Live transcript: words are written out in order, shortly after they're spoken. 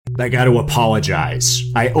I gotta apologize.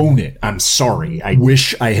 I own it. I'm sorry. I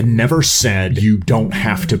wish I had never said you don't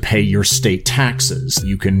have to pay your state taxes.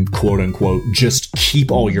 You can, quote unquote, just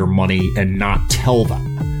keep all your money and not tell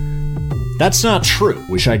them. That's not true.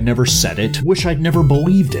 Wish I'd never said it. Wish I'd never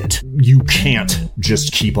believed it. You can't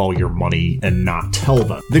just keep all your money and not tell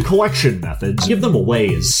them. The collection methods give them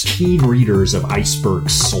away as keen readers of Iceberg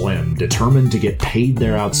Slim, determined to get paid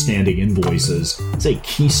their outstanding invoices. It's a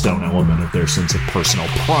keystone element of their sense of personal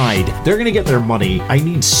pride. They're gonna get their money. I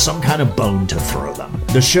need some kind of bone to throw them.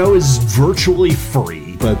 The show is virtually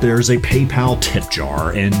free, but there's a PayPal tip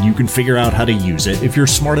jar, and you can figure out how to use it if you're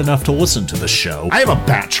smart enough to listen to the show. I have a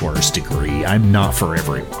bachelor's degree. I'm not for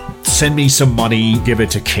everyone. Send me some money, give it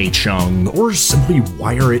to K-Chung, or simply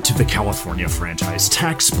wire it to the California Franchise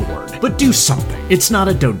Tax Board. But do something. It's not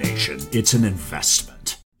a donation, it's an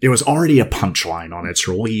investment. It was already a punchline on its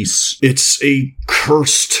release. It's a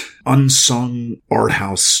cursed, unsung art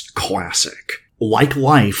house classic. Like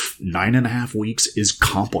life, 9.5 Weeks is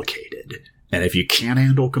complicated. And if you can't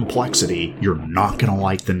handle complexity, you're not gonna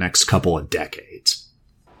like the next couple of decades.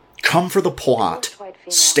 Come for the plot,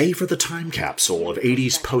 stay for the time capsule of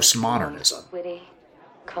 80s postmodernism. Witty,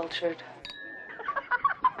 cultured.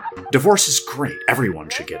 Divorce is great. Everyone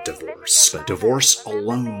should get divorced. But divorce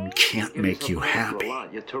alone can't make you happy.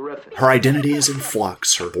 Her identity is in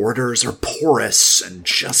flux, her borders are porous, and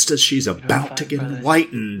just as she's about to get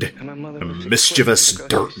enlightened, a mischievous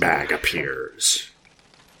dirtbag appears.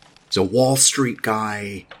 He's a Wall Street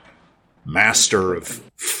guy, master of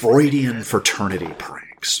Freudian fraternity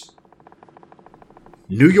pranks.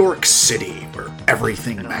 New York City, where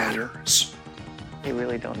everything matters. You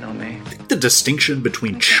really don't know me. I think the distinction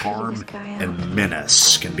between charm and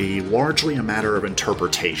menace can be largely a matter of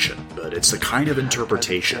interpretation, but it's the kind of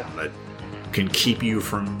interpretation that can keep you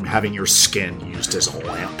from having your skin used as a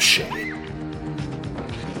lampshade.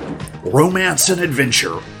 Romance and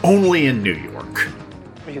adventure only in New York.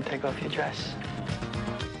 You can take off your dress.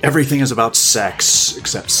 Everything is about sex,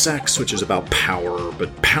 except sex, which is about power,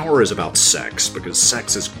 but power is about sex, because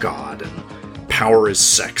sex is God, and power is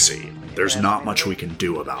sexy. There's not much we can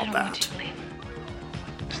do about that.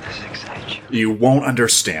 Does this excite you? You won't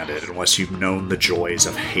understand it unless you've known the joys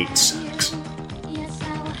of hate sex.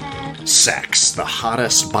 Sex, the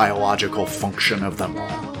hottest biological function of them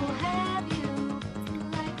all.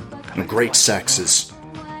 And great sex is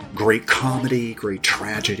great comedy, great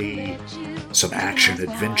tragedy, some action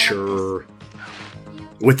adventure.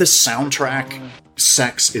 With this soundtrack,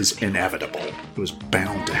 sex is inevitable. It was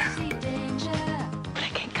bound to happen. But I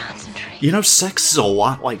can't concentrate. You know, sex is a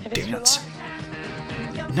lot like dancing.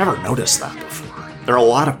 Never noticed that before. There are a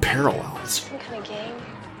lot of parallels. Some kind of game.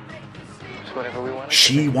 It's whatever we want.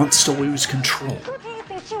 She wants to lose control.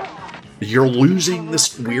 You're losing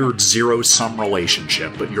this weird zero-sum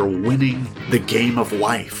relationship, but you're winning the game of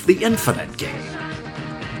life, the infinite game.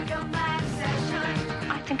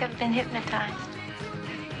 I think I've been hypnotized.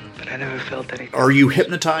 But I never felt anything. Are you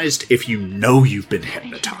hypnotized if you know you've been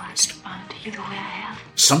hypnotized? Respond to you the way I have.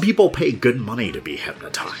 Some people pay good money to be I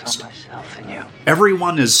hypnotized. saw myself in you.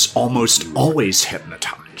 Everyone is almost always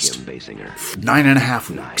hypnotized. Kim Basinger.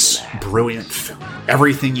 9.5 Weeks. Brilliant film.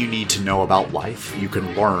 Everything you need to know about life, you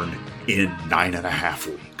can learn in 9.5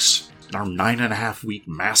 weeks. In our 9.5 week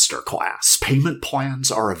masterclass, payment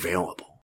plans are available.